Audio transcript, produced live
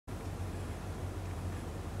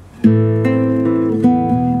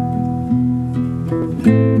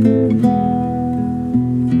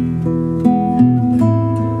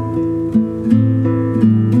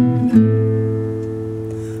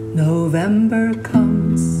November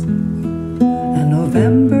comes and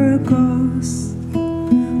November goes,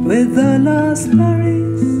 with the last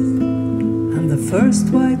berries and the first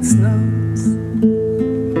white snows.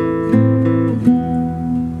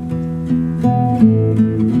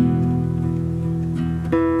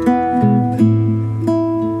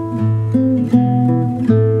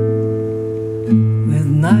 With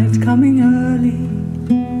night coming early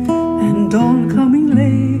and dawn coming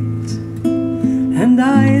late, and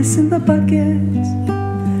ice in the bucket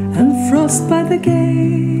and frost by the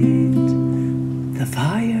gate, the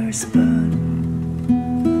fires burn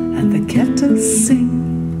and the kettles sing,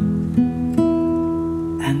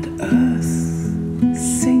 and earth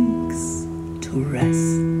sinks to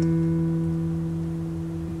rest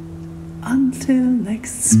until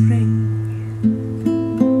next spring.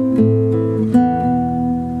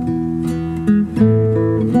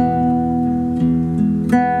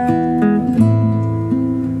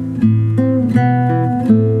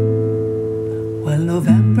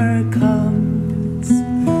 November comes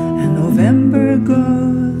and November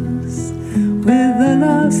goes, with the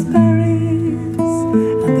last berries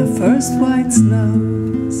and the first white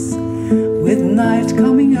snows, with night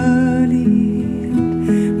coming early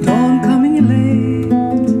and dawn coming late,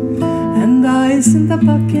 and ice in the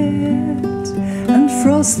bucket and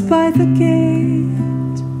frost by the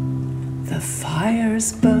gate. The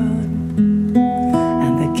fires burn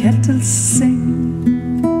and the kettles sing,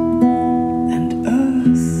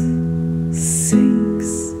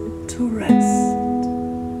 sinks to rest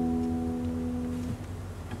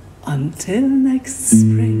until